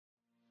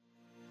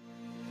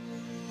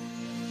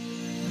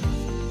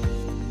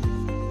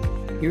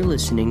You're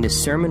listening to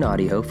sermon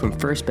audio from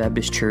First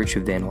Baptist Church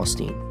of Van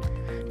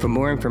Alstyne. For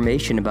more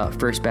information about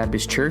First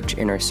Baptist Church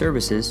and our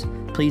services,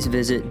 please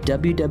visit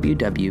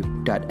www.fbcva.com.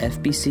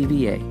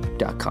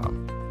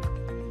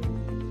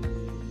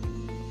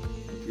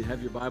 If you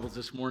have your Bibles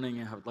this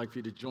morning, I would like for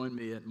you to join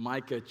me at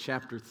Micah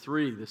chapter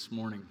 3 this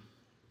morning.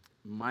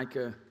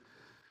 Micah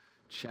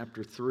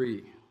chapter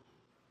 3.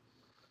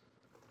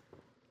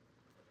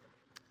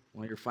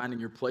 While you're finding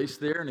your place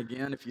there, and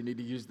again, if you need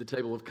to use the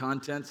table of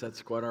contents,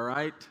 that's quite all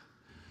right.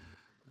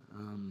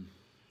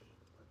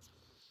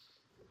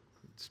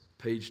 It's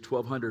page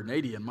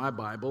 1280 in my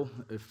Bible,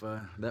 if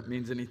that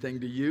means anything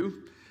to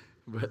you.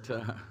 But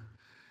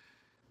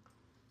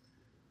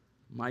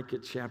Micah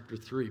chapter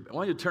 3. But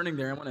while you're turning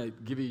there, I want to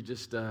give you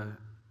just a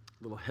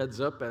little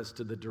heads up as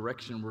to the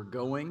direction we're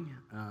going.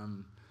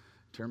 In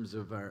terms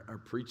of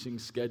our preaching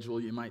schedule,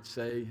 you might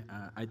say.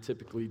 I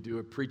typically do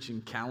a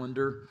preaching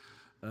calendar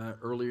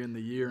earlier in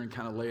the year and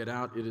kind of lay it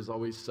out. It is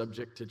always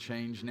subject to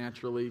change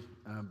naturally.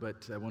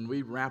 But when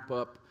we wrap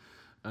up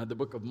the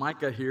book of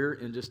Micah here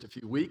in just a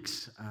few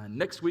weeks,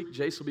 next week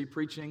Jace will be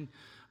preaching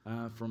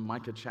from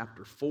Micah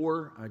chapter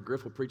 4.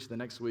 Griff will preach the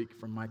next week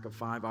from Micah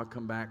 5. I'll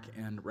come back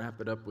and wrap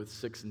it up with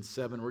 6 and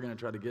 7. We're going to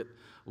try to get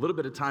a little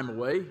bit of time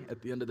away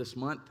at the end of this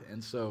month.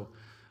 And so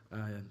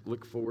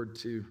look forward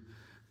to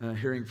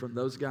hearing from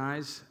those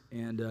guys.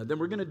 And then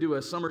we're going to do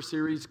a summer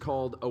series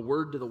called A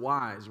Word to the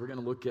Wise. We're going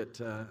to look at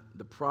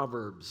the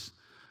Proverbs.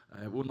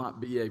 It will not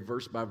be a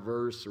verse by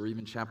verse or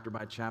even chapter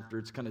by chapter.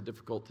 It's kind of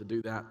difficult to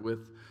do that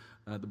with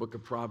the book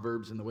of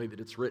Proverbs and the way that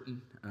it's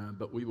written.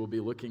 But we will be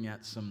looking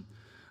at some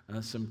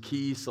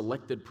key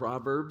selected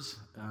Proverbs.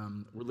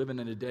 We're living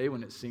in a day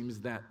when it seems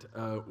that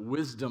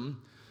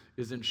wisdom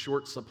is in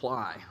short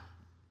supply.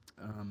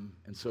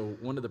 And so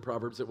one of the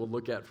Proverbs that we'll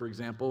look at, for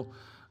example,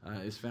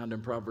 is found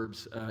in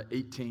Proverbs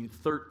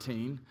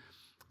 18:13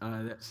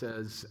 that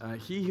says,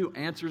 "He who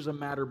answers a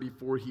matter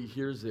before he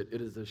hears it, it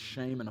is a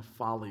shame and a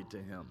folly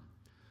to him."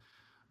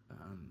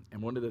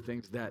 And one of the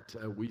things that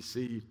we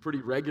see pretty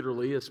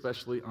regularly,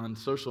 especially on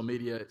social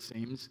media, it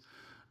seems,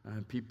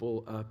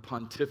 people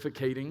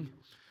pontificating,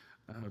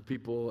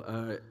 people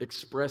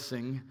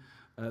expressing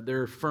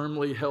their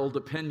firmly held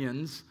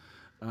opinions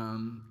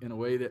in a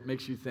way that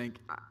makes you think,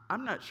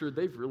 I'm not sure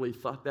they've really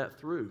thought that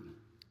through.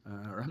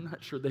 Or I'm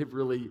not sure they've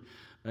really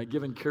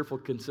given careful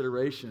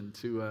consideration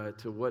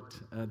to what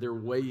they're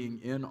weighing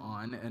in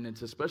on. And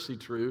it's especially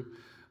true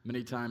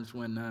many times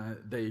when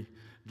they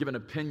give an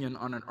opinion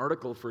on an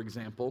article, for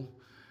example,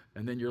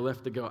 and then you're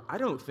left to go, I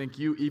don't think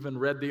you even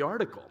read the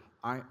article.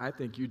 I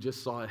think you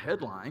just saw a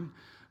headline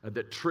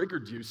that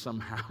triggered you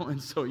somehow. And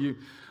so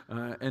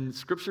and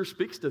Scripture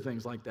speaks to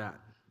things like that.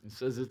 It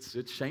says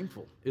it's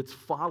shameful, it's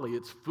folly,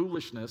 it's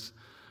foolishness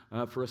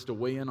for us to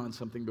weigh in on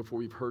something before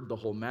we've heard the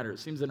whole matter. It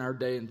seems in our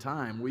day and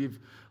time we've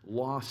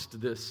lost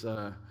this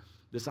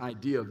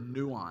idea of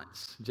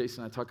nuance.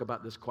 Jason and I talk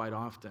about this quite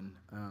often.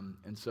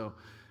 And so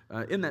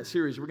in that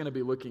series, we're going to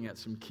be looking at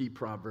some key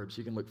Proverbs.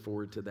 You can look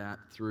forward to that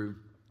through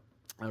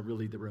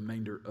really the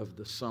remainder of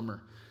the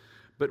summer.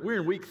 But we're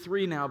in week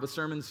 3 now of a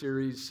sermon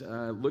series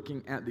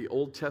looking at the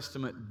Old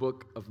Testament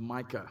book of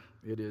Micah.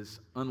 It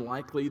is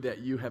unlikely that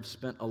you have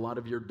spent a lot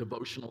of your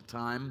devotional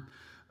time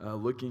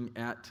looking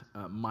at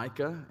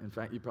Micah. In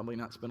fact, you probably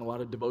not spent a lot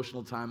of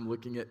devotional time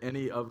looking at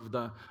any of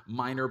the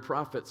minor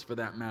prophets for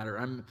that matter.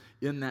 I'm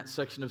in that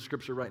section of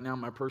Scripture right now,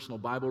 my personal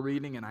Bible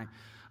reading, and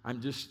I'm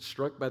just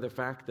struck by the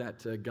fact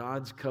that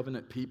God's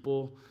covenant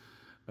people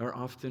are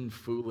often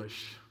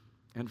foolish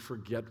and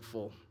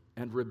forgetful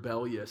and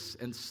rebellious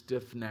and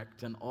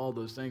stiff-necked and all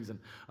those things. And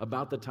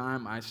about the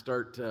time I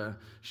start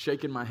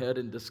shaking my head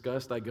in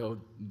disgust, I go,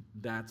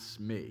 that's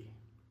me.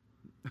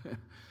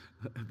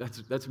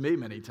 That's me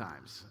many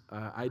times.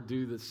 I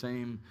do the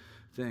same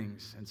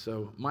things. And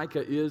so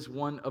Micah is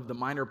one of the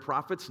minor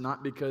prophets,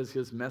 not because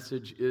his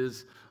message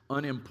is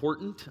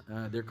unimportant.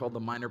 They're called the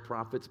minor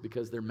prophets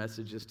because their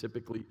message is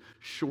typically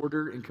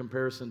shorter in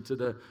comparison to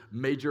the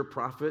major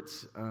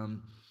prophets.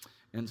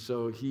 And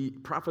so he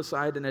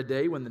prophesied in a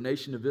day when the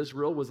nation of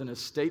Israel was in a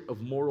state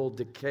of moral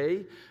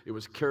decay. It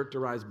was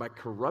characterized by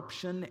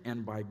corruption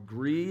and by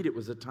greed. It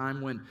was a time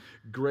when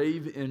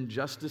grave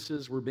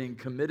injustices were being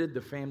committed.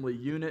 The family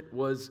unit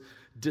was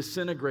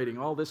disintegrating.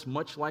 All this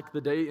much like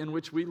the day in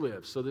which we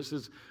live. So this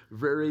is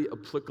very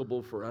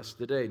applicable for us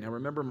today. Now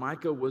remember,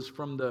 Micah was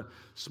from the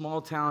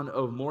small town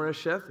of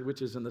Moresheth,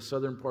 which is in the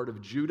southern part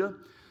of Judah.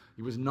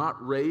 He was not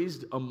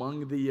raised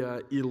among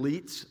the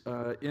elites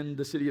in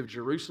the city of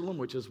Jerusalem,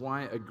 which is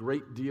why a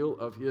great deal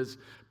of his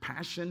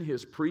passion,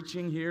 his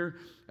preaching here,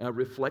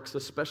 reflects a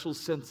special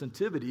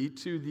sensitivity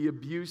to the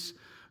abuse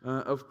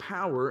of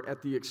power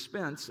at the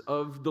expense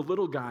of the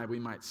little guy, we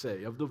might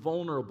say, of the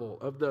vulnerable,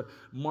 of the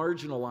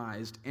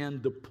marginalized,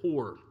 and the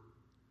poor.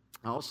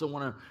 I also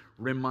want to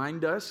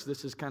remind us,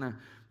 this has kind of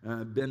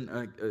been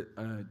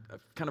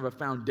kind of a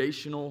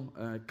foundational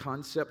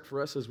concept for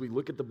us as we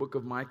look at the book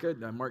of Micah.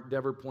 Mark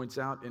Dever points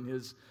out in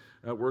his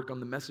work on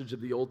the message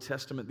of the Old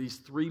Testament these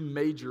 3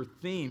 major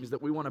themes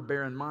that we want to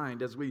bear in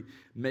mind as we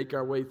make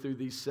our way through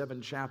these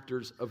 7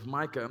 chapters of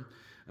Micah.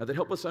 that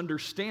help us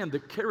understand the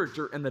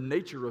character and the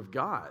nature of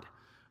God.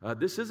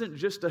 This isn't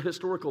just a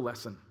historical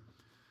lesson.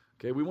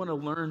 Okay, we want to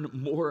learn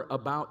more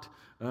about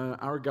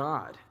our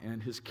God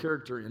and his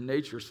character and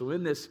nature. So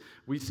in this,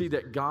 we see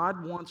that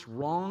God wants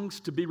wrongs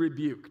to be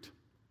rebuked.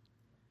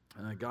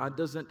 God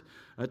doesn't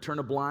turn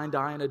a blind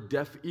eye and a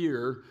deaf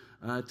ear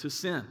to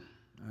sin,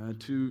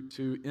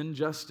 to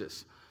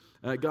injustice.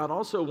 God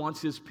also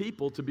wants his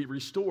people to be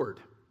restored.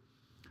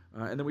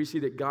 And then we see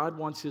that God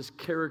wants his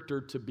character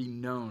to be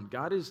known.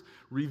 God has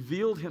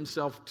revealed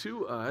himself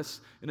to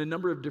us in a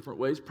number of different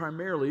ways,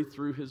 primarily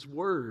through his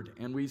word.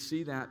 And we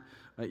see that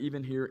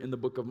even here in the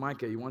book of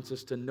Micah. He wants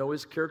us to know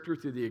his character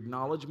through the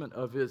acknowledgement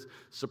of his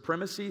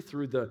supremacy,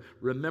 through the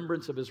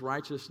remembrance of his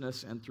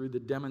righteousness, and through the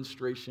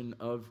demonstration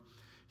of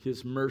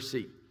his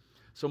mercy.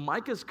 So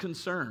Micah's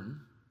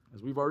concern,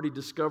 as we've already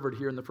discovered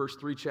here in the first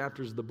 3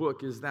 chapters of the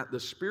book, is that the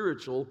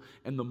spiritual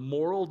and the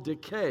moral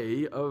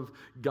decay of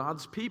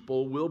God's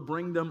people will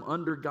bring them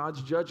under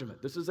God's judgment.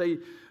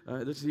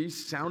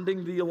 He's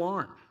sounding the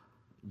alarm,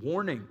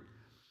 warning.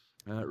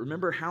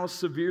 Remember how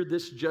severe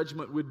this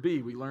judgment would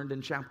be. We learned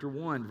in chapter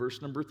 1,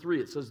 verse number 3,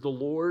 it says, "The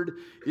Lord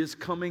is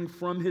coming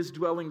from his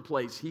dwelling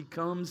place. He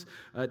comes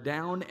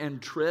down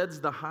and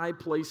treads the high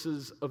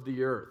places of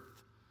the earth."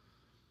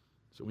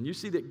 So when you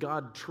see that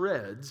God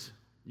treads,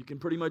 you can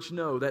pretty much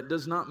know that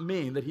does not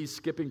mean that he's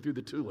skipping through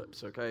the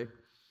tulips, okay?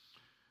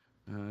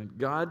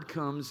 God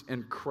comes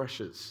and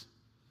crushes.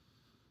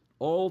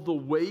 All the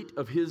weight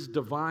of his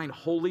divine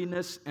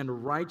holiness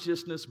and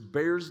righteousness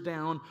bears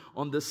down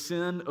on the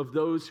sin of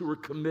those who were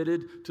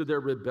committed to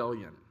their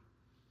rebellion.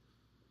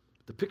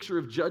 The picture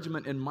of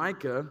judgment in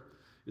Micah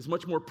is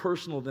much more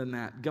personal than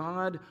that.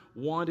 God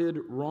wanted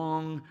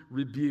wrong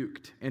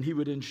rebuked, and he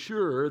would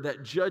ensure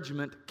that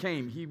judgment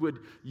came. He would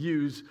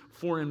use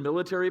foreign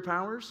military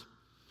powers.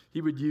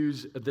 He would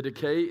use the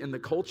decay in the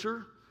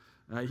culture.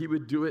 He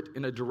would do it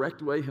in a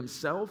direct way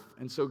himself.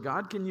 And so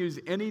God can use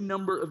any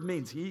number of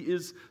means. He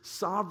is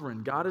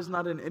sovereign. God is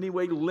not in any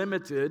way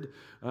limited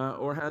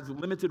or has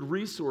limited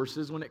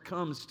resources when it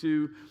comes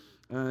to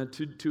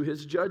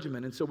his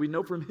judgment. And so we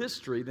know from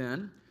history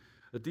then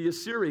that the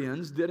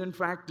Assyrians did in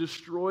fact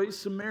destroy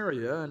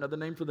Samaria, another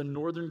name for the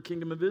northern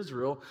kingdom of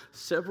Israel,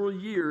 several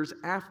years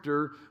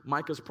after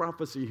Micah's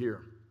prophecy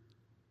here.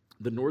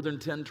 The northern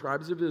 10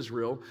 tribes of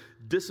Israel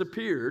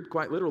disappeared,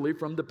 quite literally,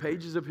 from the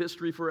pages of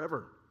history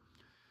forever.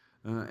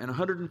 And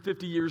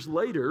 150 years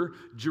later,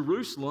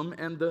 Jerusalem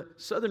and the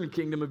southern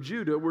kingdom of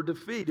Judah were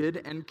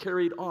defeated and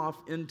carried off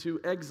into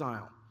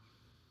exile.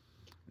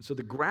 And so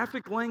the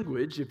graphic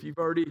language, if you've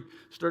already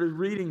started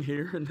reading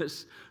here in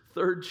this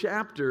 3rd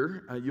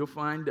chapter, you'll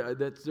find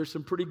that there's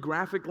some pretty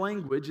graphic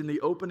language in the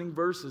opening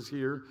verses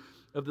here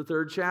of the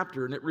 3rd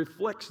chapter, and it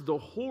reflects the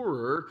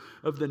horror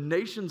of the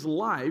nation's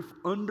life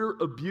under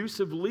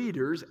abusive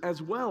leaders, as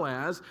well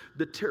as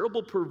the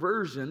terrible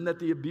perversion that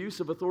the abuse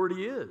of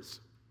authority is.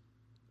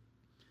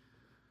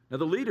 Now,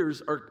 the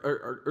leaders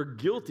are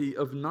guilty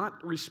of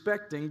not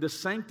respecting the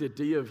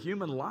sanctity of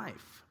human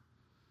life.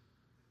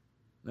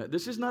 Now,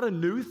 this is not a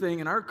new thing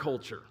in our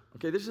culture.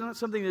 Okay, this is not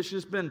something that's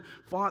just been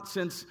fought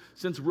since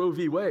Roe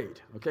v.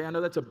 Wade. Okay, I know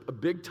that's a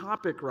big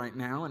topic right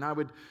now, and I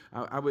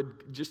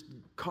would just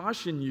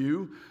caution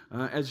you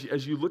as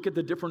you look at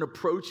the different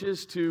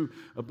approaches to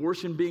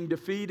abortion being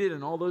defeated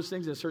and all those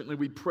things. And certainly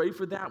we pray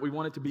for that. We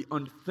want it to be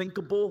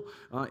unthinkable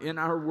in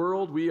our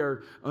world. We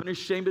are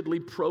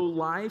unashamedly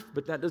pro-life,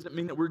 but that doesn't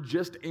mean that we're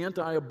just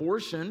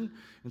anti-abortion.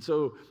 And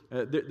so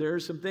there are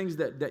some things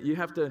that you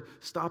have to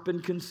stop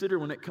and consider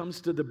when it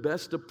comes to the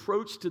best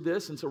approach to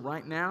this. And so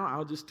right now,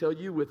 I'll just tell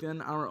you,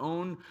 within our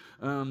own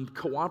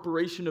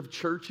cooperation of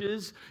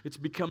churches, it's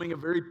becoming a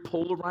very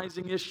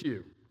polarizing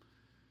issue.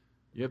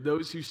 You have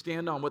those who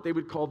stand on what they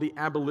would call the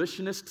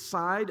abolitionist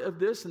side of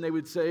this, and they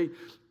would say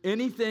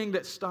anything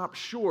that stops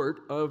short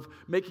of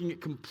making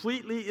it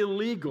completely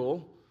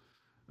illegal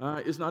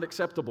is not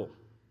acceptable.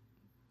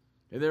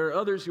 And there are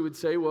others who would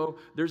say, well,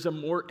 there's a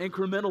more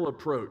incremental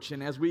approach.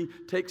 And as we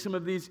take some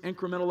of these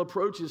incremental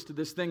approaches to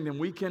this thing, then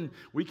we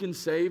can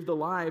save the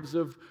lives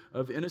of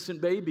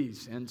innocent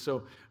babies. And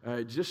so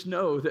just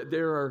know that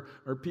there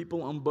are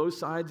people on both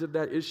sides of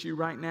that issue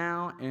right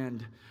now.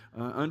 And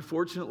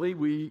unfortunately,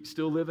 we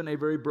still live in a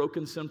very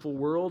broken, sinful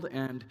world.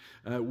 And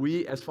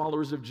we, as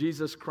followers of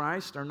Jesus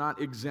Christ, are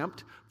not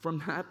exempt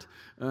from that.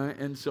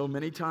 And so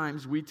many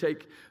times we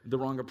take the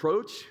wrong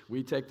approach.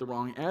 We take the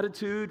wrong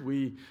attitude.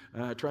 We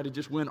try to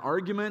just win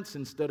arguments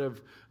instead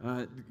of,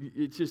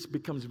 it just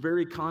becomes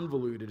very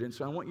convoluted. And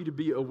so I want you to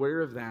be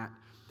aware of that.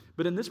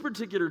 But in this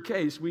particular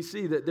case, we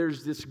see that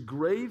there's this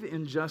grave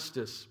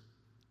injustice.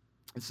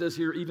 It says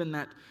here even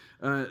that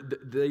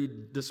they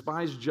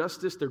despise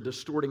justice, they're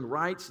distorting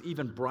rights,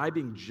 even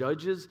bribing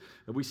judges.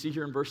 And we see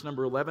here in verse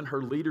number 11,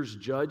 her leaders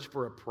judge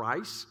for a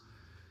price.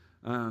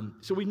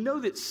 So we know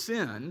that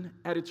sin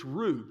at its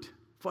root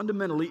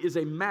fundamentally is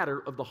a matter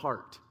of the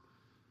heart.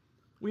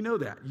 We know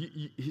that.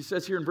 He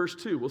says here in verse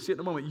 2, we'll see it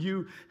in a moment,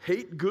 you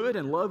hate good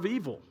and love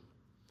evil.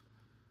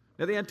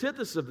 Now, the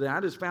antithesis of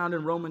that is found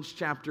in Romans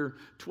chapter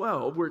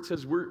 12, where it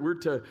says we're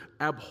to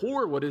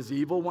abhor what is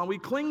evil while we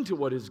cling to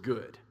what is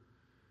good.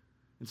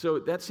 And so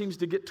that seems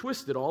to get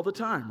twisted all the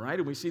time, right?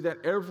 And we see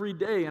that every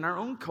day in our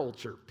own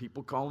culture.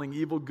 People calling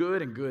evil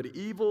good and good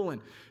evil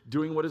and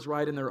doing what is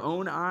right in their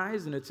own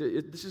eyes. And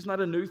this is not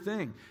a new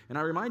thing. And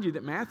I remind you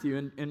that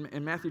Matthew,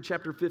 in Matthew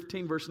chapter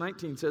 15, verse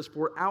 19 says,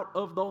 "For out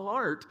of the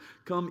heart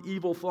come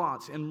evil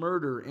thoughts and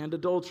murder and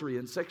adultery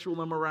and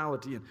sexual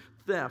immorality and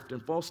theft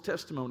and false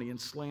testimony and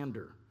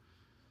slander."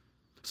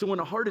 So when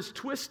a heart is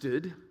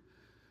twisted,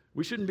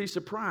 we shouldn't be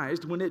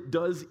surprised when it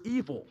does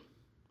evil.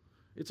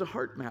 It's a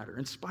heart matter.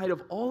 In spite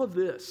of all of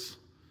this,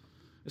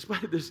 in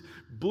spite of this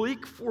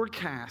bleak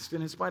forecast,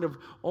 and in spite of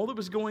all that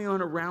was going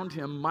on around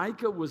him,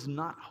 Micah was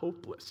not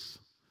hopeless.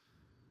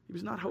 He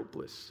was not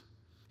hopeless.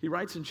 He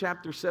writes in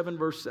chapter 7,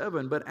 verse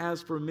 7, "But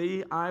as for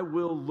me, I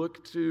will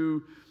look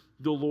to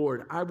the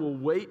Lord. I will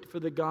wait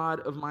for the God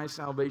of my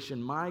salvation.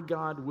 My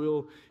God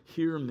will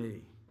hear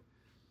me."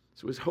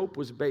 So his hope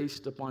was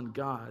based upon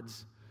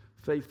God's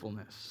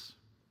faithfulness.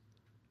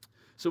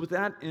 So with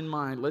that in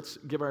mind, let's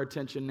give our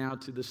attention now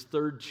to this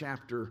third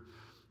chapter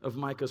of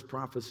Micah's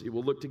prophecy.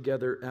 We'll look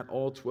together at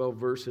all 12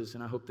 verses,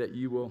 and I hope that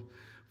you will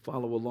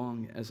follow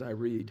along as I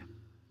read.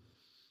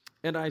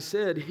 "And I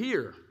said,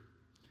 hear."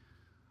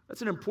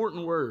 That's an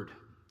important word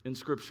in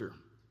Scripture.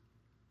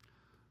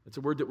 It's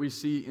a word that we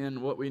see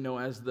in what we know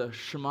as the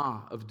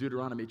Shema of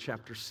Deuteronomy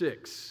chapter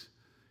 6.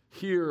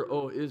 "Hear,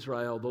 O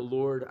Israel, the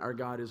Lord our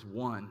God is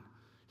one."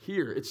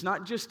 Hear. It's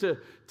not just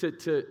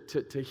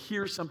to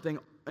hear something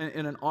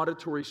in an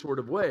auditory sort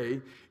of way.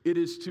 It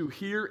is to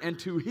hear and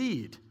to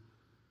heed,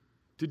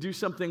 to do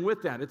something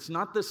with that. It's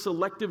not the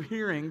selective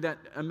hearing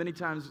that many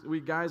times we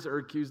guys are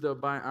accused of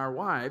by our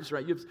wives,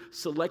 right? You have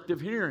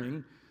selective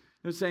hearing.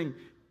 They're saying,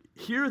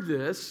 hear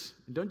this,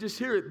 don't just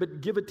hear it,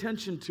 but give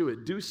attention to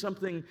it. Do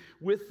something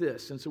with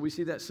this. And so we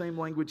see that same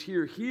language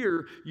here.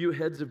 "Hear, you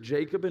heads of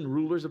Jacob and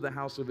rulers of the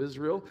house of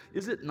Israel.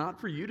 Is it not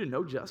for you to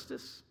know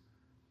justice?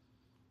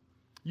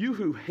 You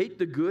who hate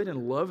the good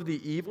and love the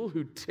evil,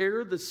 who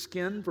tear the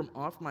skin from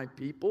off my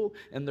people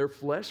and their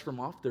flesh from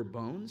off their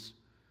bones,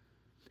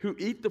 who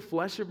eat the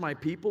flesh of my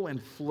people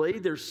and flay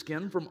their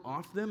skin from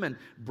off them and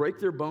break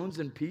their bones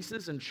in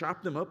pieces and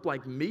chop them up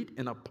like meat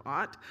in a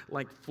pot,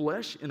 like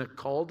flesh in a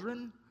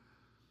cauldron."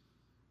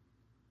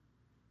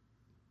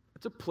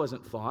 That's a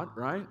pleasant thought,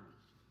 right?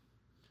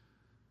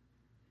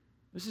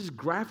 This is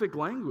graphic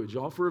language,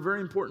 all for a very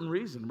important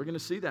reason. We're going to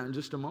see that in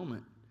just a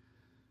moment.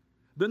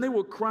 "Then they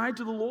will cry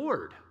to the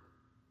Lord."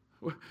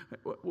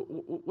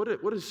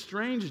 What a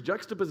strange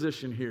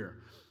juxtaposition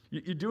here.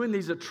 You're doing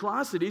these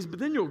atrocities, but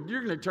then you're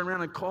going to turn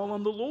around and call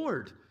on the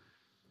Lord.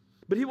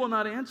 "But he will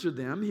not answer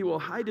them. He will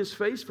hide his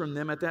face from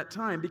them at that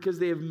time, because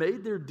they have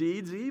made their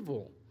deeds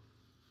evil.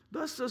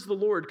 Thus says the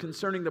Lord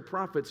concerning the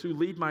prophets who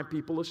lead my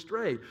people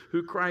astray,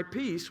 who cry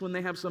peace when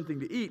they have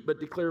something to eat, but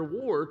declare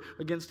war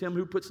against him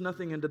who puts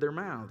nothing into their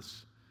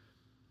mouths.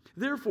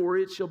 Therefore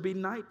it shall be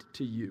night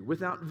to you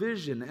without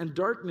vision, and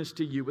darkness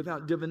to you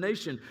without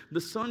divination.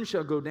 The sun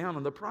shall go down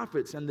on the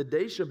prophets, and the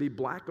day shall be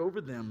black over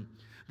them.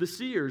 The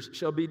seers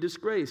shall be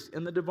disgraced,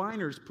 and the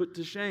diviners put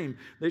to shame.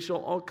 They shall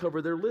all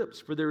cover their lips,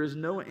 for there is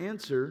no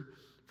answer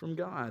from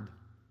God.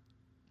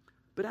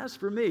 But as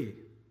for me,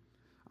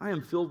 I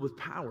am filled with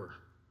power,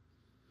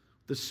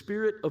 the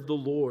Spirit of the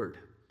Lord,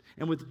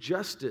 and with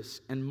justice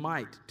and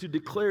might, to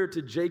declare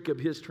to Jacob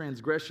his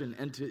transgression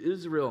and to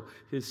Israel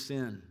his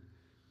sin.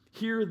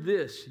 Hear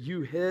this,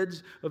 you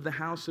heads of the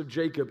house of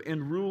Jacob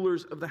and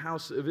rulers of the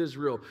house of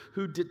Israel,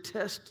 who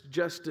detest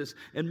justice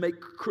and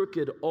make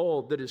crooked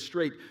all that is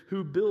straight,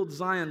 who build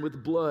Zion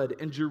with blood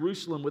and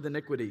Jerusalem with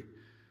iniquity.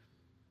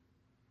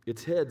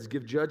 Its heads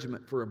give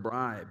judgment for a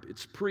bribe.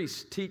 Its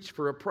priests teach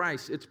for a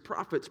price. Its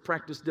prophets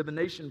practice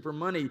divination for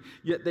money.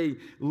 Yet they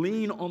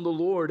lean on the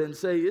Lord and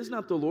say, is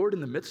not the Lord in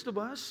the midst of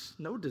us?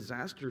 No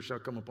disaster shall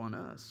come upon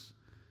us.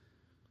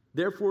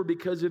 Therefore,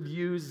 because of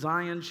you,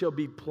 Zion shall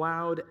be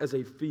plowed as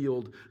a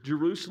field.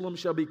 Jerusalem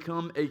shall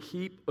become a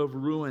heap of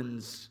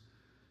ruins.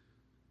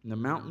 And the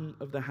mountain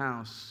of the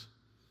house,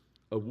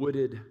 a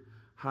wooded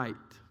height.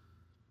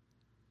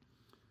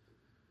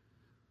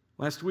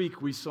 Last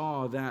week, we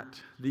saw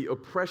that the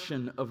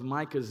oppression of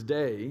Micah's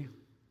day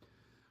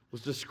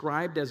was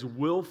described as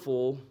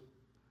willful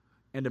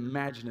and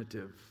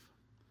imaginative.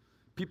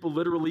 People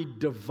literally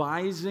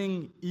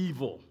devising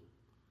evil,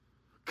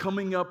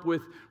 coming up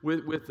with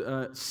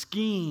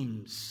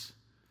schemes,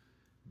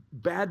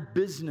 bad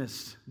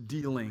business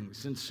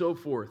dealings, and so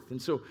forth.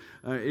 And so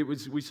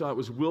we saw it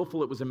was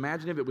willful, it was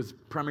imaginative, it was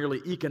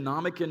primarily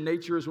economic in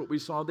nature is what we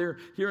saw there.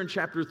 Here in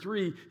chapter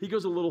 3, he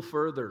goes a little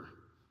further.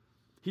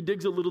 He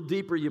digs a little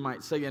deeper, you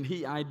might say, and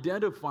he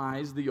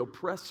identifies the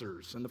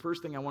oppressors. And the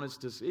first thing I want us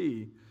to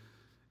see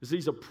is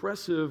these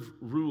oppressive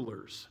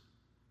rulers.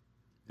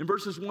 In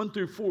verses 1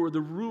 through 4,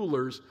 the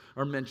rulers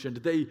are mentioned.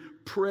 They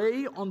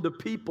prey on the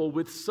people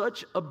with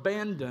such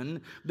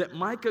abandon that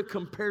Micah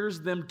compares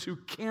them to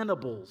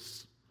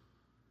cannibals.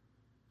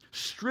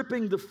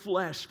 stripping the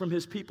flesh from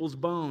his people's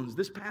bones.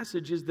 This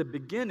passage is the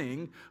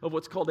beginning of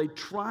what's called a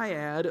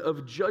triad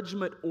of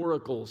judgment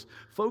oracles,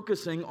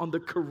 focusing on the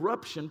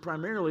corruption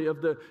primarily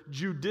of the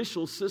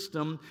judicial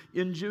system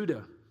in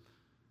Judah.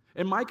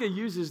 And Micah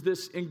uses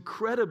this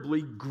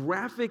incredibly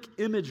graphic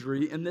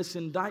imagery in this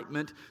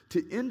indictment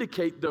to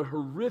indicate the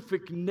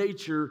horrific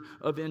nature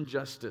of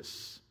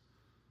injustice.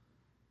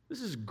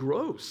 This is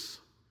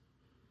gross.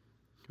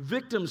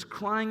 Victims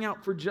crying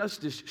out for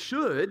justice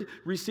should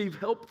receive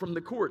help from the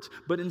courts,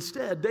 but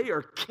instead they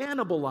are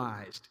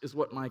cannibalized, is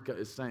what Micah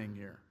is saying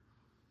here.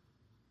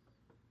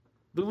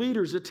 The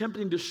leaders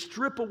attempting to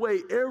strip away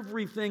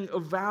everything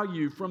of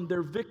value from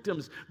their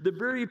victims, the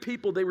very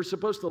people they were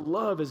supposed to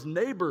love as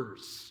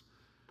neighbors.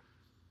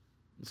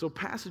 And so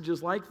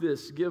passages like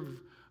this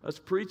give us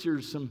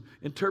preachers some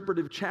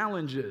interpretive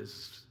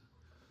challenges.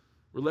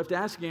 We're left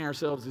asking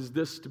ourselves, is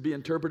this to be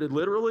interpreted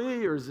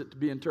literally or is it to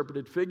be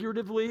interpreted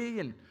figuratively?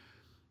 And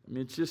I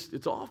mean,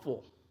 it's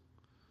awful.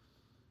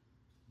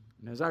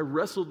 And as I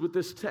wrestled with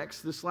this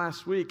text this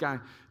last week, I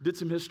did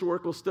some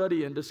historical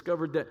study and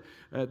discovered that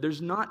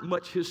there's not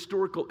much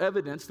historical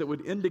evidence that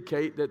would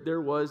indicate that there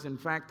was, in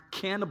fact,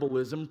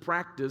 cannibalism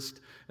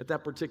practiced at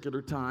that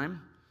particular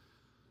time.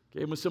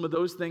 Okay, and with some of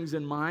those things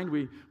in mind,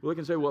 we look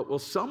and say, well,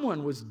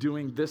 someone was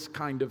doing this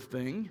kind of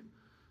thing.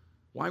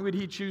 Why would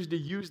he choose to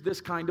use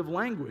this kind of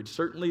language?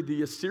 Certainly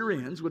the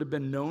Assyrians would have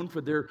been known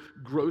for their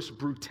gross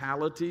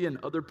brutality,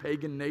 and other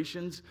pagan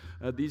nations,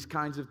 these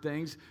kinds of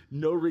things,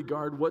 no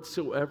regard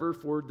whatsoever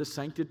for the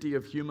sanctity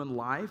of human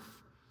life.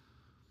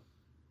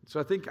 So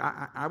I think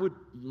I would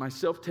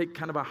myself take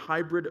kind of a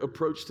hybrid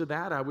approach to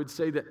that. I would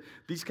say that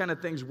these kind of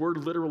things were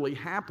literally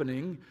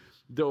happening,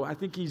 though I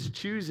think he's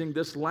choosing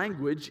this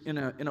language in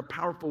a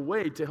powerful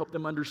way to help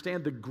them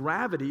understand the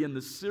gravity and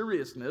the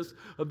seriousness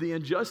of the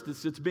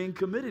injustice that's being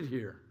committed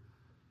here.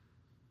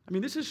 I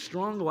mean, this is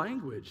strong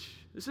language.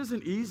 This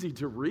isn't easy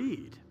to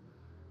read.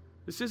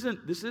 This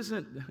isn't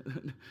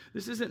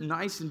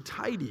nice and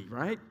tidy,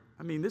 right?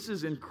 I mean, this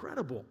is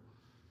incredible.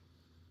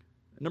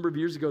 A number of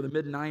years ago, the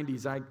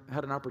mid-90s, I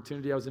had an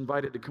opportunity. I was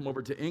invited to come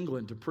over to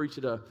England to preach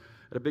at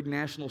a big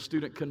national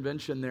student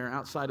convention there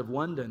outside of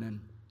London, and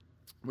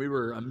we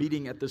were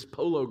meeting at this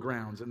polo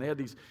grounds, and they had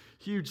these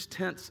huge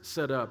tents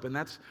set up, and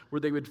that's where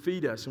they would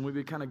feed us, and we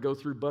would kind of go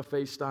through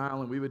buffet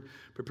style, and we would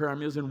prepare our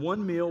meals. And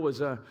one meal was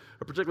a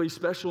particularly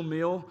special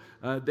meal.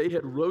 They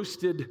had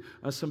roasted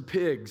some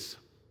pigs,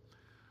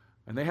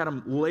 and they had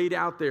them laid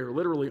out there,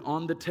 literally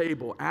on the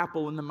table,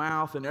 apple in the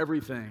mouth and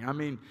everything. I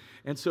mean,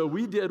 and so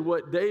we did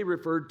what they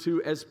referred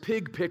to as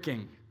pig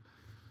picking.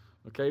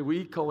 Okay,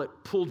 we call it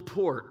pulled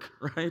pork,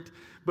 right?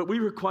 But we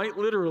were quite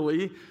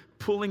literally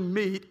pulling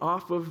meat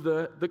off of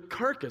the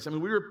carcass. I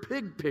mean, we were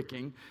pig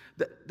picking.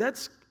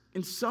 That's,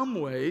 in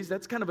some ways,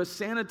 that's kind of a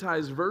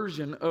sanitized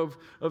version of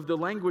the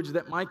language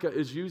that Micah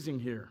is using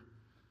here.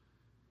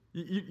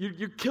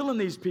 You're killing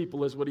these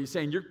people, is what he's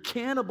saying. You're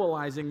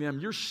cannibalizing them.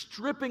 You're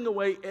stripping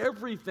away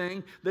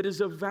everything that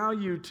is of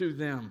value to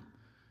them.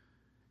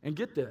 And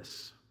get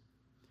this.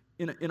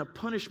 In a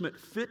punishment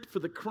fit for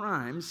the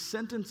crime,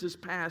 sentence is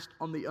passed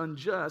on the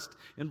unjust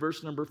in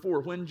verse number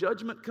 4. When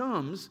judgment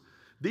comes,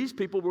 these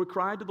people will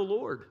cry to the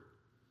Lord.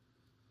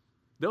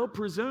 They'll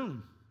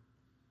presume,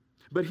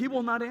 but he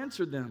will not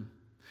answer them.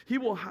 He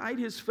will hide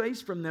his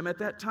face from them at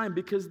that time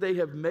because they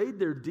have made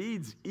their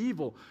deeds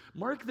evil.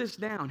 Mark this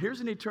down.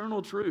 Here's an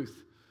eternal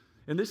truth.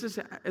 And this is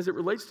as it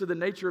relates to the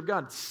nature of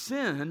God.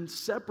 Sin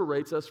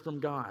separates us from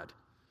God.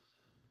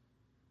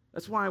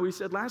 That's why we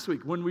said last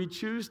week, when we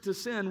choose to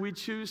sin, we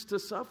choose to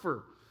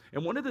suffer.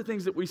 And one of the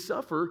things that we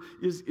suffer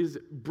is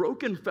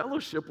broken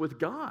fellowship with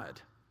God.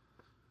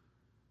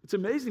 It's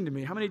amazing to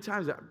me how many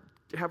times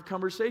I have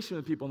conversation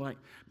with people and like,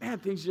 man,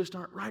 things just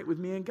aren't right with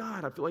me and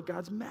God. I feel like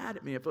God's mad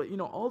at me. I feel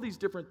like, all these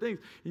different things.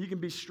 And you can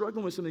be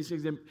struggling with some of these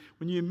things. And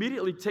when you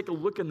immediately take a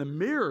look in the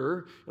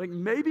mirror, like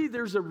maybe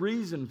there's a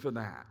reason for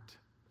that.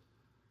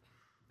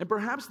 And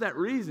perhaps that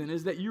reason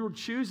is that you're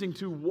choosing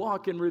to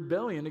walk in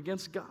rebellion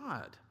against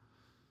God.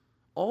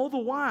 All the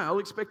while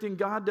expecting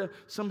God to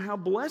somehow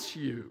bless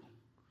you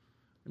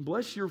and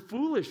bless your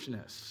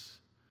foolishness.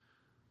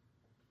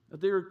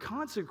 There are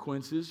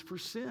consequences for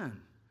sin.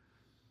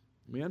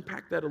 We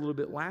unpacked that a little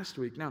bit last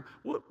week. Now,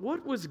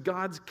 what was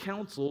God's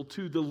counsel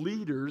to the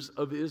leaders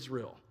of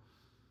Israel?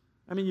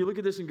 I mean, you look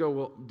at this and go,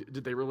 well,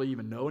 did they really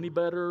even know any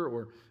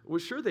better? Well,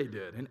 sure they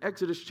did. In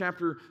Exodus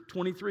chapter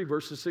 23,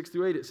 verses 6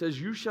 through 8, it says,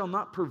 "You shall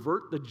not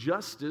pervert the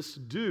justice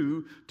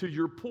due to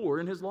your poor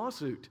in his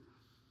lawsuit.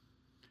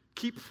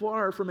 Keep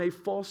far from a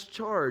false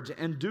charge,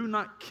 and do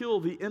not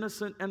kill the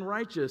innocent and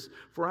righteous,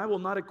 for I will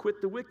not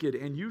acquit the wicked.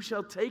 And you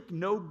shall take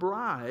no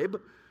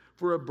bribe,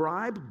 for a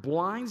bribe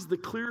blinds the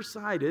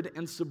clear-sighted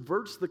and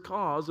subverts the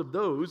cause of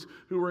those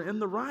who are in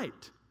the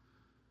right."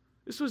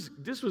 This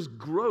was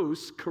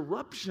gross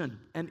corruption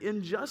and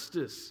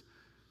injustice.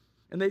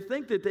 And they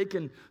think that they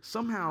can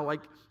somehow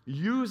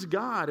use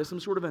God as some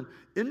sort of an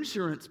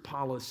insurance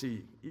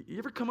policy. You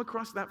ever come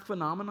across that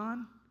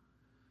phenomenon?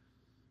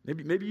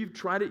 Maybe you've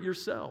tried it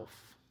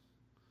yourself.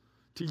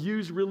 to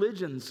use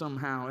religion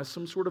somehow as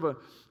some sort of a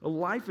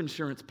life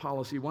insurance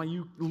policy while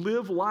you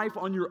live life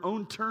on your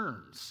own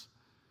terms.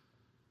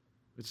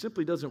 It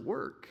simply doesn't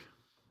work.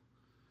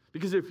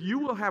 Because if you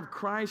will have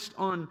Christ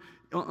on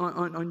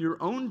your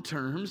own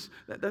terms,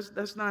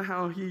 that's not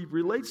how he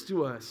relates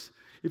to us.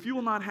 If you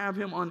will not have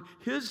him on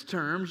his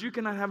terms, you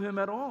cannot have him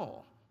at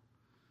all.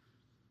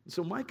 And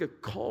so Micah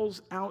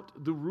calls out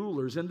the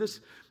rulers, and this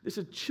is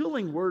a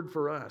chilling word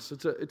for us.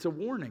 It's a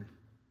warning.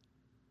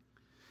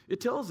 It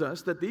tells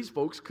us that these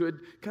folks could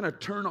kind of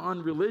turn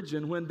on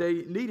religion when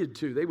they needed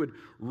to. They would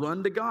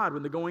run to God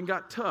when the going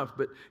got tough.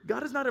 But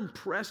God is not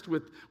impressed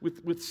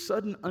with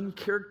sudden,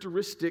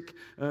 uncharacteristic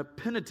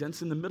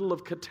penitence in the middle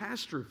of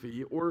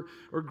catastrophe or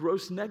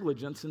gross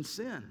negligence and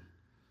sin.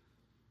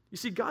 You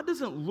see, God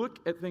doesn't look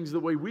at things the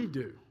way we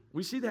do.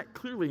 We see that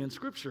clearly in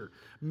Scripture.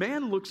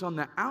 Man looks on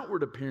the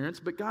outward appearance,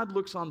 but God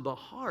looks on the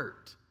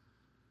heart.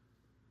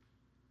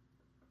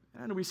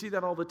 And we see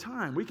that all the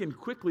time. We can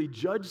quickly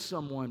judge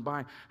someone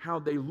by how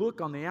they look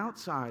on the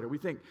outside. Or we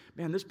think,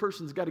 man, this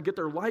person's got to get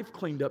their life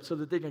cleaned up so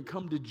that they can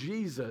come to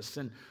Jesus.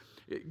 And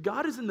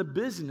God is in the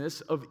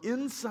business of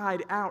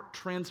inside-out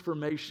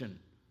transformation.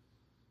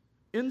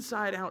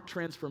 Inside-out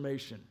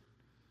transformation.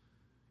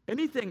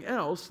 Anything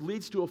else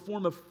leads to a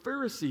form of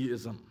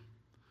Phariseeism,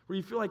 where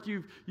you feel like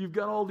you've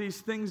got all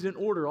these things in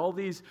order, all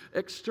these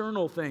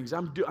external things.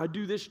 I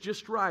do this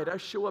just right. I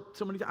show up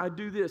so many times. I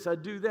do this. I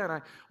do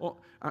that.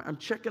 I'm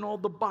checking all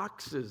the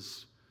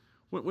boxes.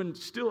 When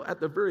still at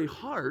the very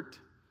heart,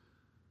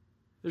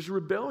 there's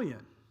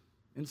rebellion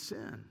and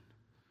sin.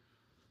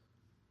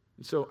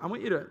 And so I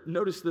want you to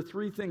notice the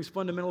three things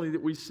fundamentally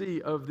that we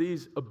see of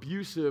these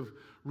abusive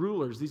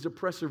rulers, these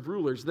oppressive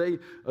rulers. They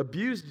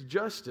abused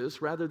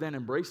justice rather than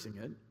embracing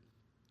it.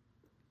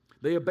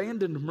 They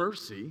abandoned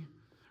mercy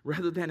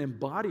rather than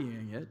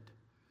embodying it,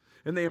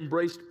 and they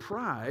embraced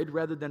pride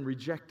rather than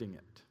rejecting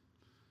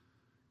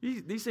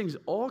it. These things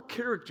all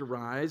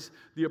characterize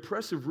the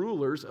oppressive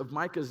rulers of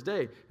Micah's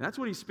day, and that's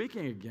what he's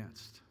speaking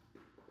against.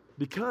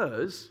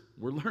 Because,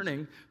 we're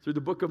learning through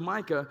the book of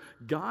Micah,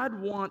 God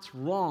wants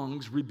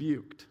wrongs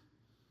rebuked.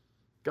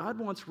 God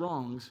wants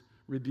wrongs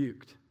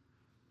rebuked.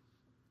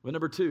 Well,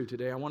 number two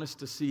today, I want us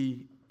to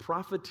see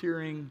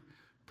profiteering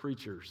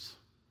preachers.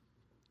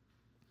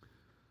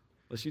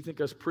 Unless you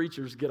think us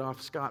preachers get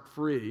off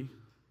scot-free,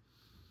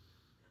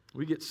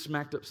 we get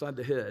smacked upside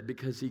the head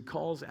because he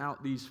calls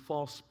out these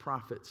false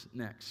prophets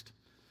next.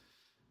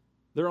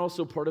 They're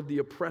also part of the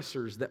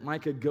oppressors that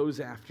Micah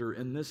goes after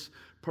in this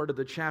part of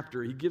the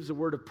chapter. He gives a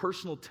word of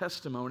personal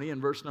testimony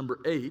in verse number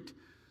 8.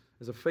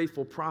 As a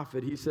faithful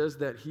prophet, he says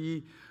that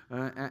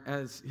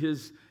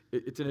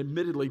it's an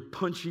admittedly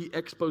punchy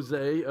expose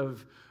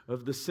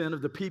of the sin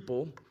of the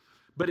people,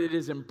 but it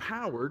is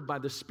empowered by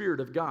the Spirit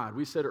of God.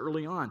 We said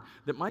early on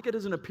that Micah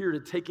doesn't appear to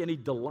take any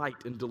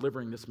delight in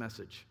delivering this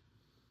message.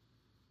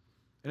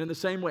 And in the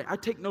same way, I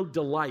take no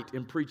delight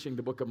in preaching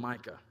the book of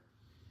Micah.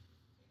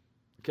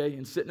 Okay,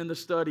 and sitting in the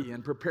study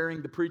and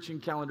preparing the preaching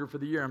calendar for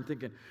the year, I'm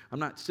thinking, I'm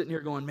not sitting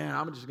here going, man,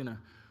 I'm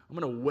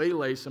gonna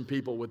waylay some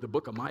people with the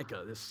book of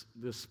Micah this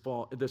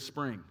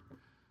spring.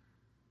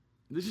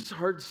 This is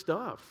hard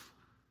stuff.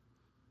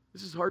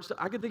 This is hard stuff.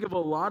 I can think of a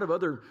lot of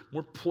other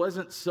more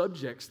pleasant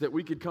subjects that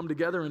we could come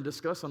together and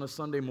discuss on a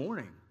Sunday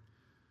morning.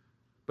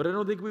 But I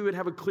don't think we would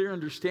have a clear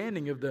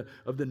understanding of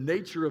the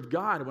nature of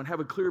God and would have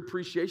a clear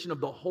appreciation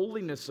of the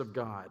holiness of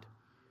God.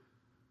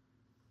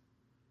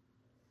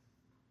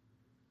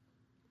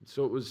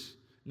 So it was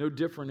no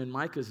different in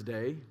Micah's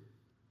day.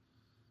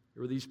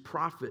 There were these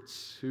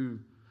prophets who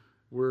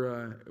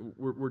were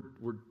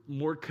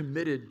more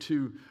committed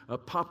to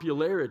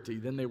popularity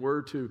than they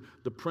were to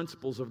the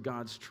principles of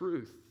God's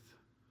truth.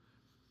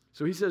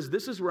 So he says,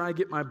 this is where I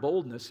get my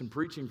boldness in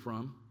preaching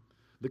from.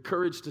 The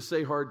courage to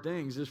say hard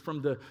things is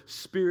from the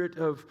Spirit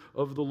of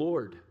the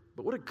Lord.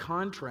 But what a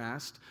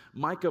contrast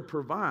Micah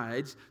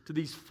provides to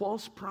these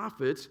false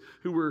prophets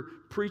who were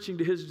preaching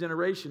to his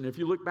generation. If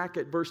you look back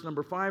at verse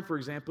number 5, for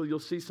example, you'll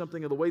see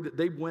something of the way that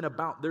they went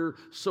about their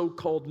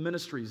so-called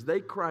ministries. They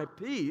cry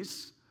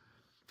peace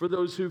for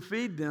those who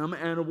feed them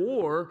and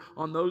war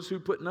on those who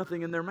put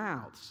nothing in their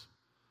mouths.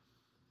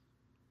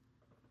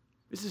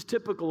 This is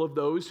typical of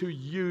those who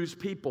use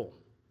people.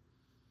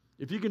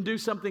 If you can do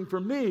something for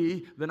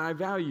me, then I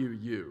value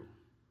you.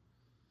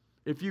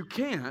 If you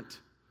can't,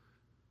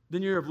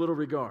 then you're of little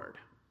regard.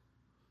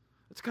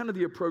 That's kind of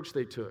the approach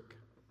they took.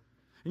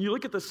 And you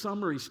look at the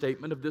summary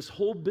statement of this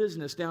whole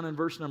business down in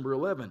verse number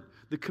 11.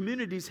 The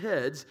community's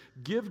heads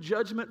give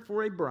judgment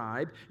for a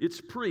bribe. Its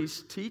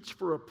priests teach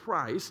for a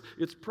price.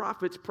 Its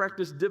prophets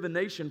practice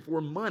divination for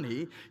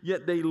money.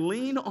 Yet they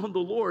lean on the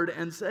Lord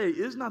and say,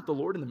 is not the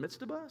Lord in the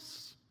midst of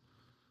us?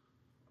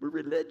 We're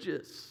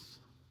religious.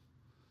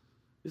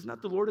 Is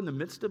not the Lord in the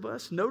midst of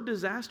us? No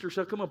disaster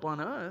shall come upon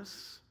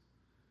us.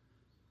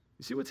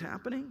 You see what's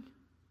happening?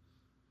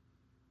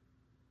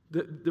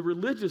 The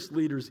religious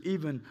leaders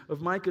even of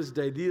Micah's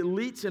day, the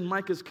elites in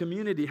Micah's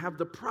community have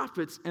the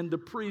prophets and the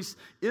priests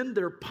in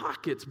their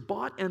pockets,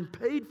 bought and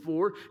paid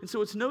for. And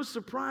so it's no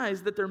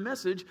surprise that their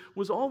message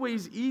was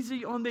always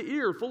easy on the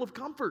ear, full of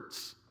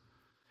comforts.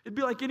 It'd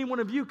be like any one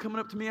of you coming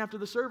up to me after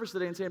the service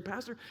today and saying,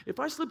 Pastor, if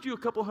I slipped you a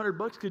couple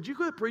 $100, could you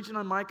quit preaching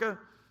on Micah?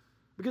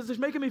 Because it's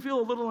making me feel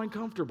a little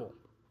uncomfortable.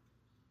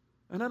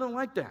 And I don't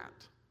like that.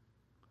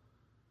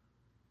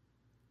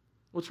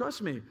 Well,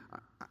 trust me,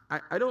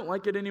 I don't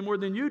like it any more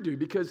than you do,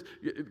 because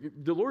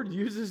the Lord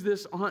uses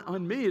this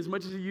on me as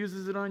much as he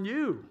uses it on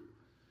you.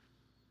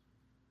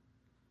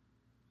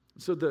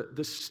 So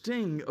the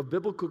sting of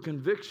biblical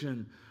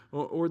conviction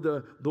or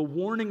the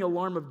warning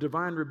alarm of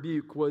divine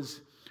rebuke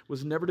was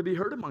never to be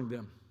heard among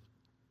them.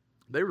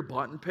 They were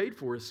bought and paid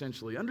for,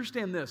 essentially.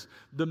 Understand this: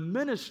 the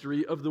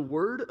ministry of the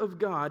Word of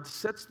God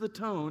sets the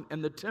tone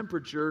and the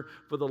temperature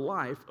for the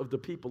life of the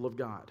people of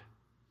God.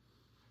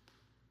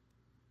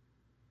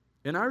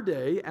 In our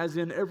day, as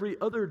in every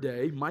other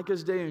day,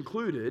 Micah's day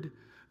included,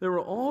 there were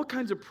all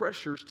kinds of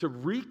pressures to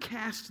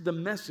recast the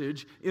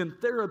message in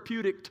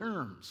therapeutic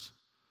terms,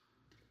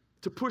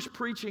 to push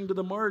preaching to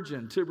the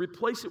margin, to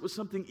replace it with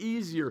something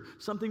easier,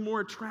 something more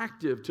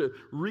attractive, to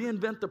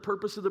reinvent the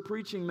purpose of the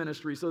preaching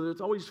ministry so that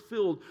it's always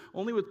filled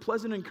only with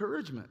pleasant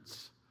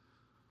encouragements.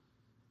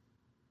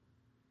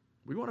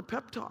 We want a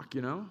pep talk,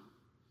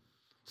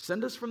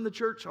 Send us from the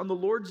church on the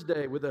Lord's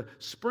Day with a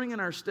spring in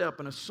our step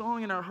and a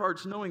song in our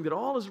hearts, knowing that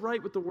all is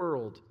right with the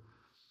world.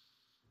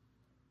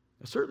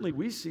 Certainly,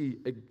 we see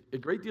a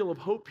great deal of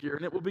hope here,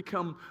 and it will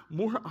become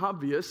more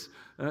obvious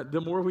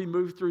the more we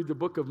move through the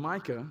book of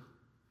Micah.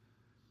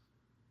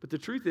 But the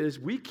truth is,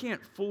 we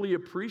can't fully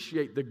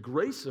appreciate the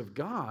grace of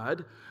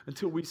God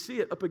until we see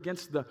it up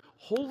against the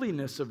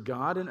holiness of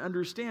God and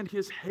understand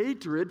his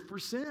hatred for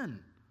sin.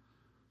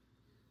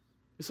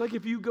 It's like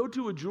if you go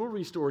to a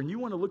jewelry store and you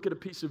want to look at a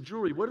piece of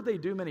jewelry, what do they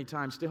do many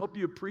times to help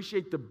you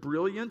appreciate the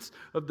brilliance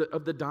of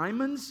the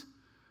diamonds?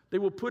 They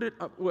will put it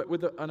up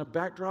on a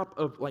backdrop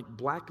of like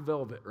black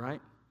velvet, right?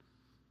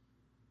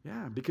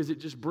 Yeah, because it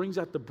just brings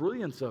out the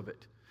brilliance of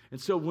it. And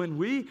so when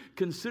we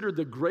consider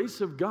the grace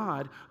of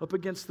God up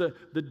against the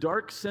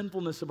dark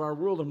sinfulness of our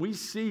world, and we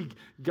see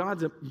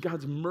God's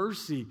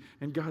mercy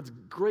and God's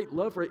great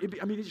love for it,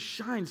 it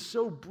shines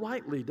so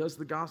brightly, does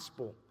the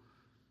gospel.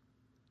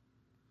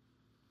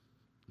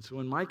 And so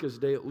in Micah's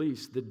day at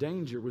least, the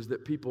danger was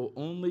that people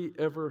only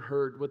ever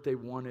heard what they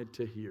wanted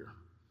to hear,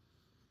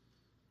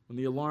 when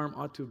the alarm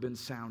ought to have been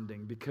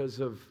sounding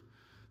because of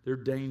their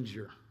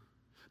danger,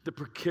 the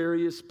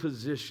precarious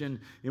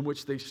position in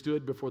which they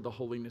stood before the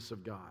holiness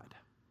of God.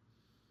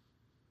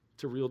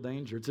 It's a real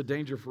danger. It's a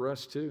danger for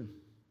us too.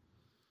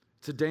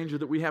 It's a danger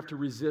that we have to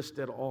resist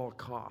at all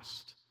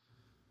cost.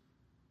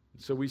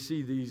 So we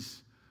see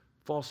these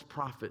false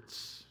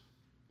prophets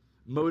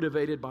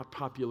motivated by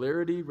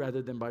popularity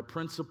rather than by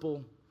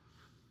principle,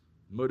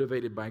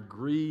 motivated by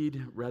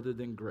greed rather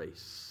than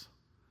grace.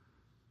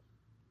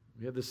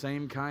 We have the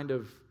same kind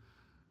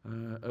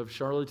of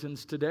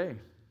charlatans today.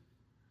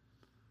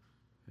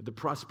 The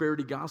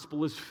prosperity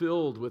gospel is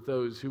filled with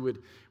those who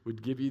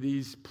would give you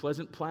these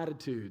pleasant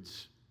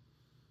platitudes,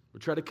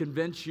 would try to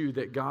convince you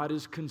that God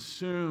is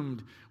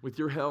consumed with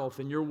your health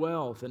and your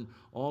wealth and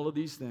all of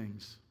these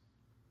things.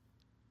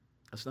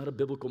 That's not a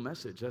biblical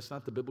message. That's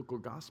not the biblical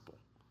gospel.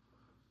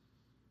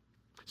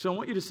 So I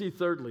want you to see,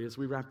 thirdly, as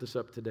we wrap this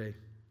up today,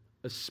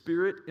 a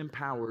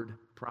Spirit-empowered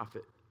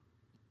prophet.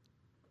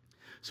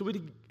 So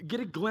we get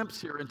a glimpse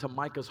here into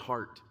Micah's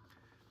heart.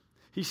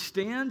 He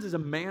stands as a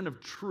man of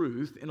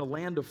truth in a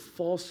land of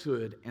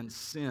falsehood and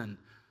sin.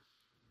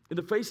 In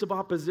the face of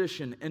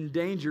opposition and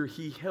danger,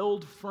 he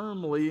held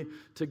firmly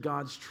to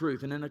God's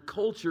truth. And in a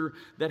culture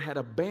that had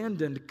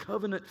abandoned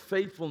covenant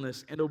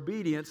faithfulness and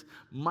obedience,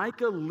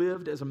 Micah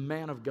lived as a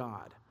man of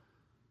God.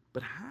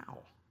 But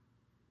how?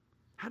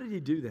 How did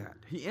he do that?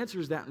 He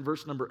answers that in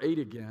verse number 8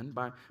 again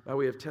by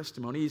way of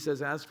testimony. He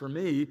says, "As for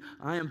me,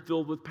 I am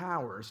filled with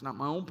power." It's not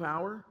my own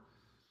power,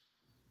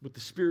 with the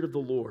Spirit of the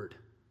Lord,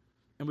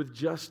 and with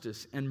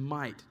justice and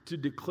might, to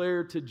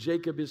declare to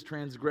Jacob his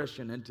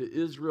transgression and to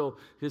Israel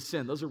his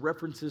sin. Those are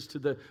references to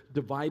the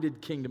divided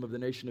kingdom of the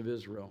nation of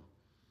Israel.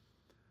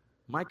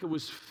 Micah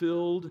was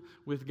filled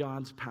with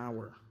God's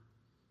power.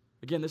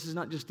 Again, this is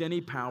not just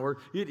any power.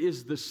 It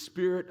is the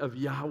Spirit of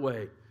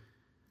Yahweh.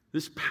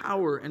 This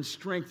power and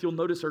strength, you'll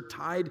notice, are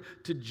tied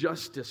to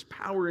justice.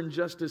 Power and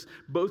justice,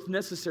 both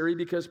necessary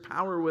because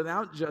power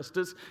without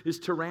justice is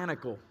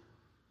tyrannical,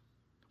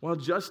 while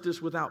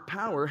justice without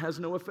power has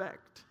no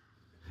effect.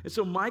 And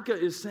so Micah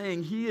is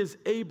saying he is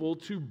able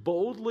to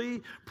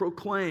boldly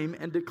proclaim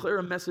and declare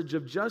a message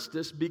of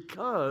justice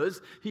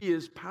because he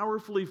is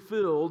powerfully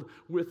filled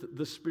with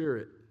the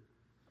Spirit.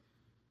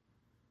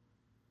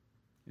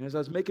 And as I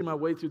was making my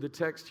way through the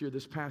text here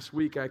this past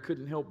week, I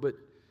couldn't help but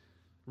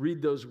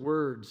read those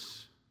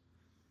words.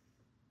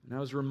 And I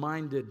was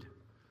reminded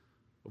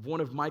of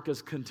one of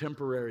Micah's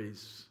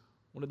contemporaries,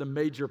 one of the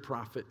major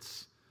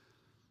prophets,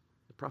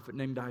 a prophet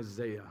named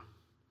Isaiah.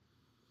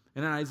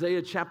 And in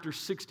Isaiah chapter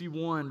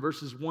 61,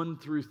 verses 1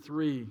 through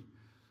 3,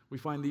 we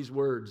find these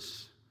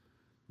words: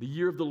 "The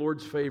year of the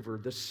Lord's favor,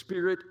 the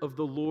Spirit of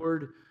the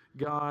Lord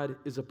God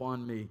is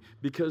upon me,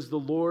 because the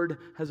Lord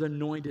has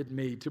anointed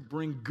me to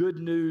bring good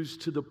news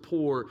to the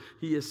poor.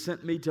 He has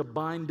sent me to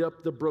bind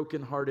up the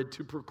brokenhearted,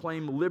 to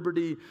proclaim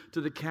liberty to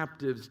the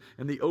captives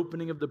and the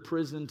opening of the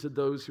prison to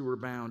those who are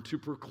bound, to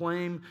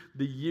proclaim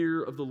the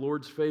year of the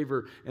Lord's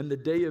favor and the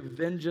day of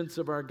vengeance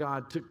of our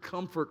God, to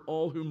comfort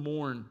all who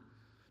mourn,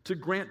 to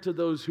grant to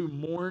those who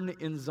mourn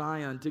in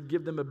Zion, to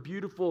give them a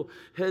beautiful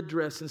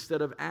headdress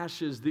instead of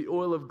ashes, the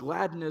oil of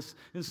gladness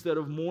instead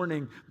of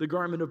mourning, the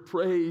garment of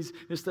praise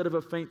instead of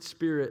a faint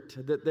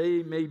spirit, that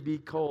they may be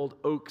called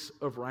oaks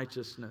of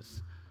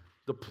righteousness,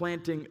 the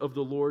planting of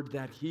the Lord,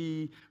 that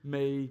he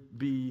may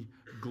be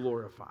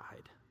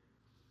glorified.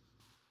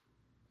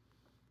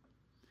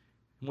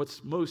 And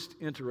what's most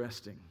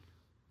interesting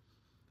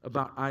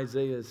about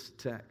Isaiah's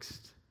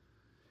text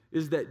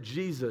is that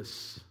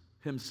Jesus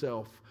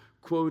himself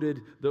quoted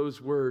those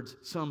words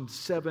some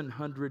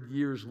 700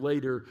 years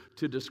later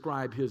to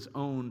describe his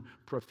own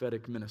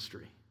prophetic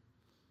ministry.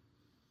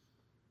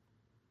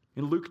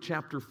 In Luke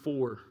chapter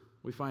 4,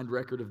 we find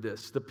record of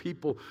this. The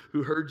people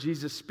who heard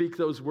Jesus speak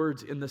those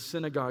words in the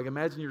synagogue,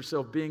 imagine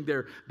yourself being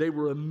there. They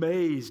were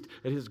amazed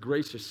at his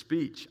gracious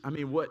speech. I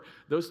mean,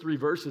 those 3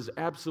 verses,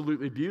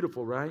 absolutely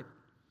beautiful, right?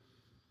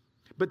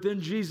 But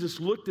then Jesus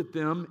looked at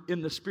them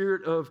in the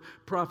spirit of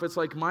prophets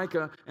like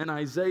Micah and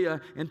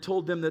Isaiah and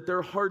told them that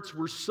their hearts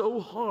were so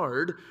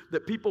hard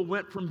that people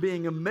went from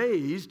being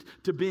amazed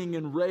to being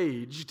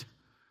enraged.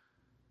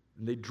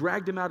 And they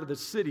dragged him out of the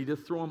city to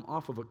throw him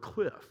off of a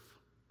cliff.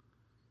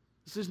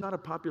 This is not a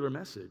popular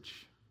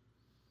message.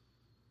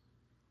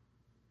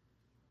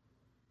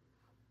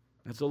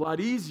 It's a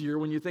lot easier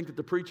when you think that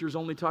the preacher is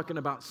only talking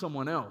about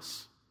someone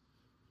else.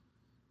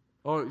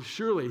 Oh,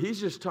 surely he's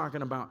just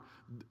talking about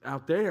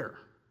out there,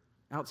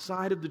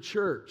 outside of the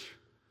church.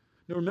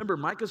 Now remember,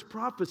 Micah's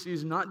prophecy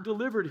is not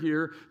delivered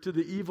here to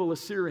the evil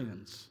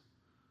Assyrians.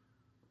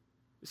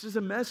 This is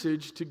a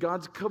message to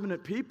God's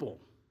covenant people.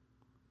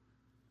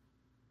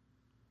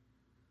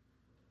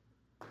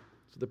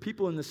 So the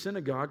people in the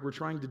synagogue were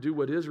trying to do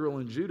what Israel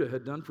and Judah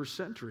had done for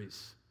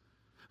centuries.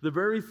 The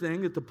very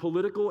thing that the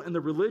political and the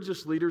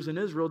religious leaders in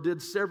Israel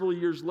did several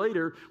years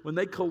later when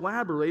they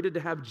collaborated to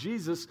have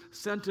Jesus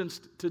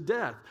sentenced to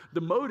death. The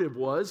motive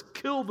was,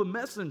 kill the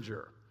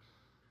messenger.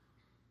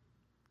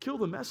 Kill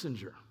the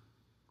messenger.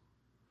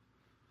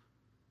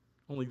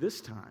 Only this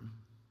time,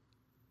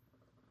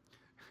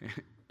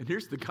 and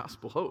here's the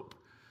gospel hope,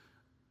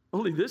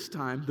 only this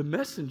time the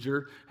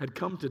messenger had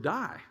come to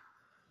die.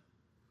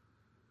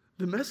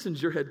 The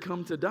messenger had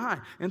come to die,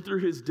 and through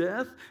his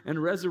death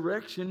and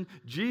resurrection,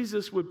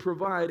 Jesus would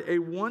provide a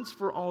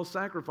once-for-all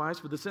sacrifice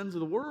for the sins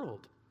of the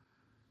world.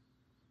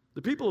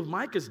 The people of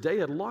Micah's day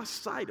had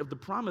lost sight of the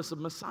promise of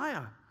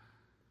Messiah.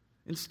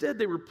 Instead,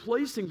 they were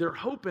placing their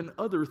hope in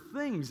other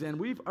things, and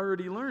we've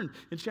already learned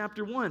in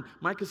chapter 1,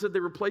 Micah said they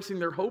were placing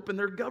their hope in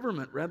their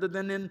government rather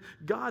than in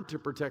God to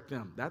protect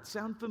them. That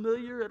sound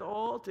familiar at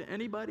all to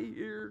anybody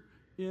here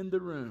in the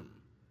room?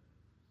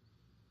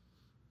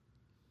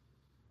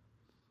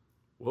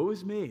 Woe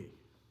is me.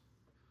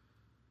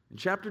 In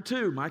chapter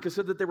 2, Micah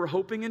said that they were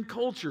hoping in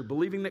culture,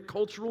 believing that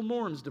cultural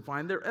norms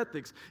define their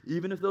ethics,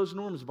 even if those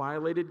norms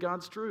violated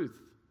God's truth.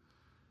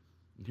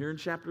 And here in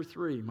chapter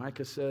 3,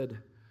 Micah said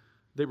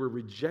they were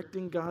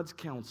rejecting God's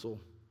counsel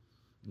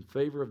in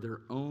favor of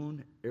their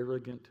own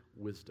arrogant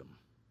wisdom.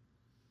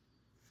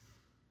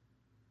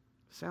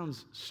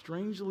 Sounds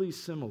strangely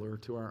similar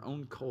to our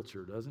own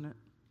culture, doesn't it?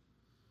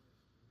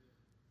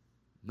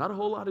 Not a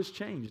whole lot has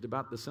changed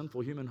about the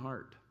sinful human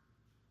heart.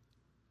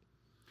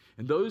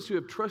 And those who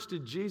have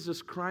trusted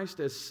Jesus Christ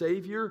as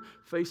Savior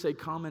face a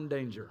common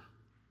danger.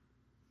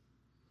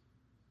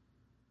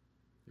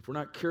 If we're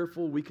not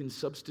careful, we can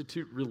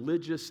substitute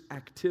religious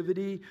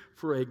activity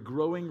for a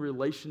growing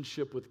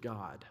relationship with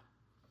God.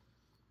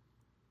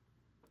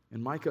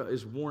 And Micah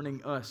is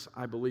warning us,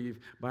 I believe,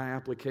 by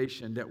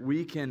application, that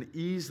we can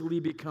easily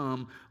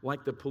become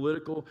like the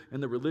political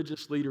and the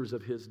religious leaders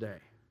of his day.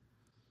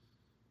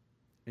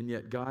 And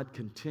yet God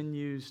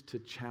continues to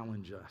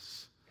challenge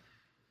us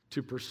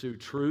to pursue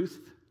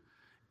truth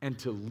and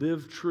to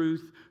live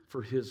truth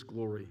for his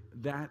glory.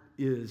 That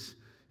is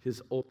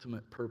his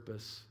ultimate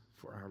purpose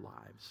for our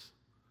lives.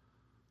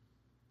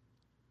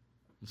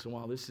 And so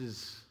while this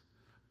is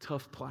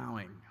tough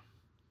plowing,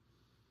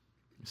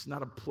 it's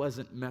not a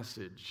pleasant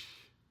message,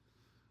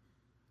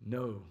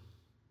 know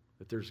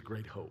that there's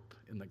great hope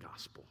in the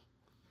gospel.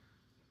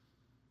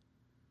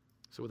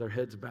 So with our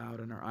heads bowed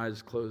and our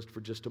eyes closed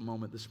for just a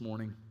moment this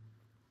morning,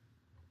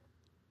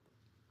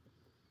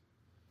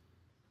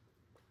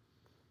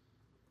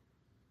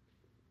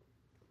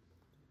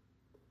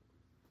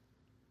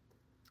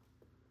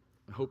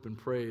 I hope and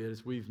pray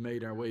as we've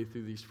made our way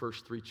through these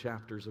first 3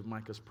 chapters of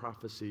Micah's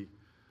prophecy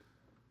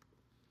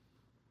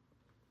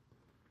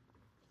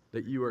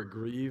that you are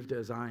grieved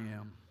as I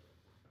am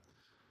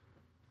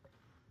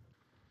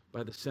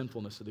by the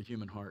sinfulness of the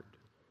human heart.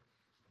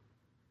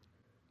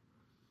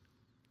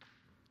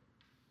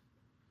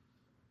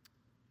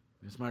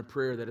 It's my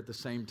prayer that at the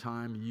same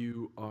time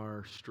you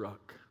are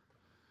struck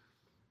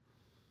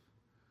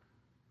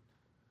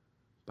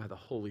by the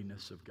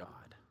holiness of God.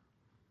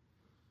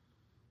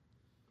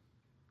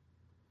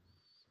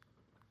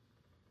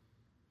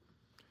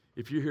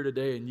 If you're here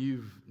today and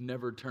you've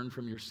never turned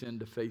from your sin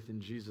to faith in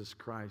Jesus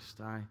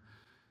Christ, I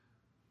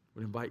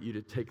would invite you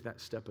to take that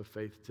step of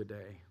faith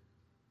today.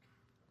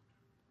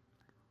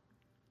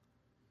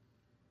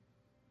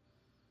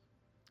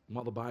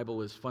 While the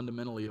Bible is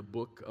fundamentally a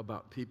book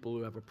about people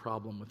who have a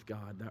problem with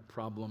God, that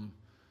problem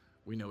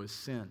we know is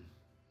sin.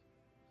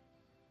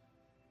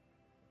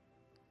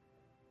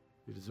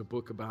 It is a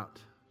book about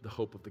the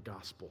hope of the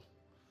gospel.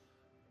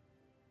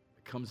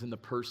 It comes in the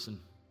person,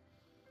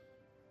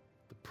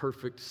 the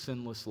perfect,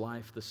 sinless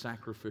life, the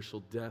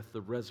sacrificial death,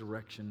 the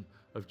resurrection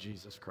of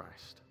Jesus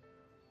Christ.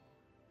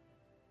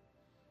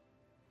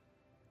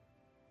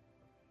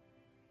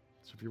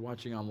 So if you're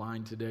watching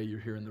online today, you're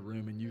here in the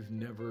room, and you've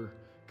never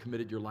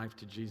committed your life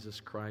to Jesus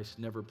Christ,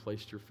 never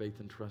placed your faith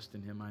and trust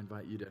in Him, I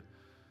invite you to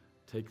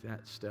take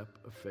that step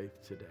of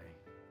faith today.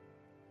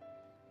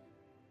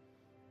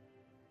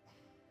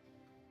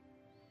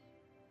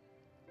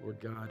 Lord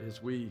God,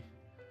 as we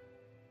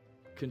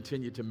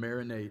continue to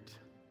marinate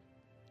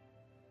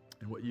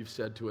in what you've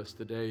said to us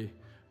today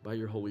by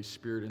your Holy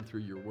Spirit and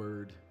through your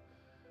word,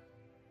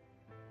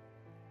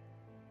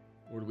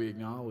 Lord, we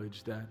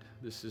acknowledge that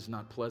this is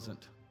not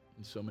pleasant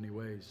in so many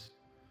ways.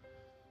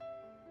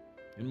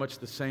 In much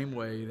the same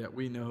way that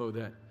we know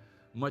that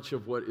much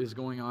of what is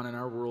going on in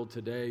our world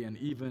today, and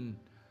even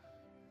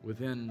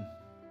within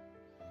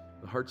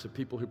the hearts of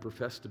people who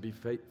profess to be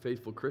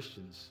faithful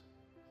Christians,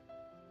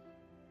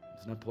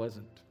 it's not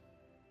pleasant.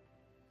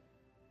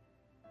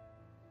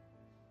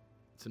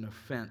 It's an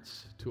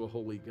offense to a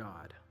holy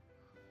God.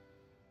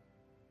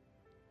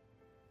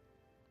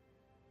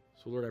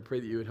 So, Lord, I pray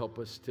that you would help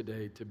us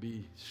today to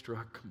be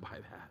struck by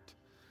that,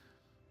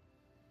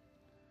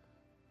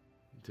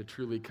 to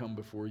truly come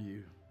before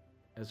you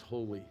as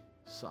holy,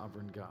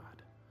 sovereign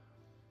God.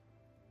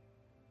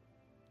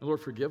 And Lord,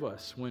 forgive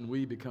us when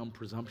we become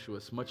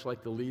presumptuous, much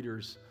like the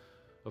leaders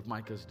of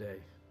Micah's day.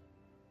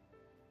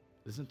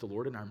 Isn't the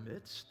Lord in our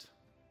midst?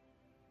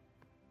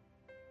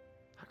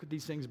 How could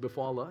these things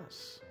befall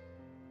us?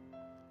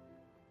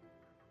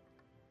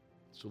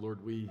 So,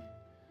 Lord, we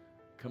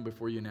come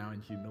before you now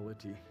in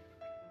humility,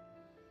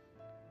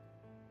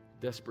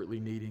 desperately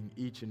needing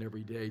each and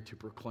every day to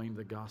proclaim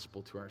the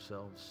gospel to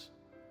ourselves.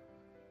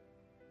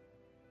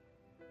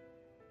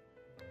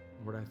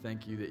 Lord, I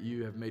thank you that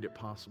you have made it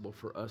possible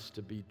for us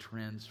to be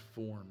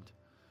transformed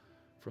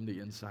from the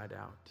inside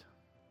out.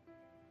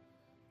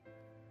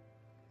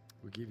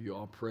 We give you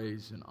all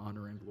praise and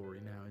honor and glory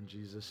now in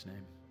Jesus'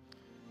 name.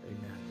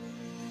 Amen.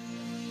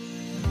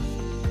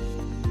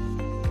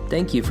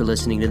 Thank you for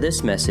listening to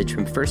this message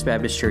from First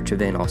Baptist Church of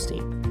Van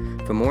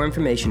Alstyne. For more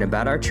information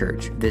about our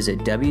church, visit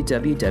www.fbcva.com.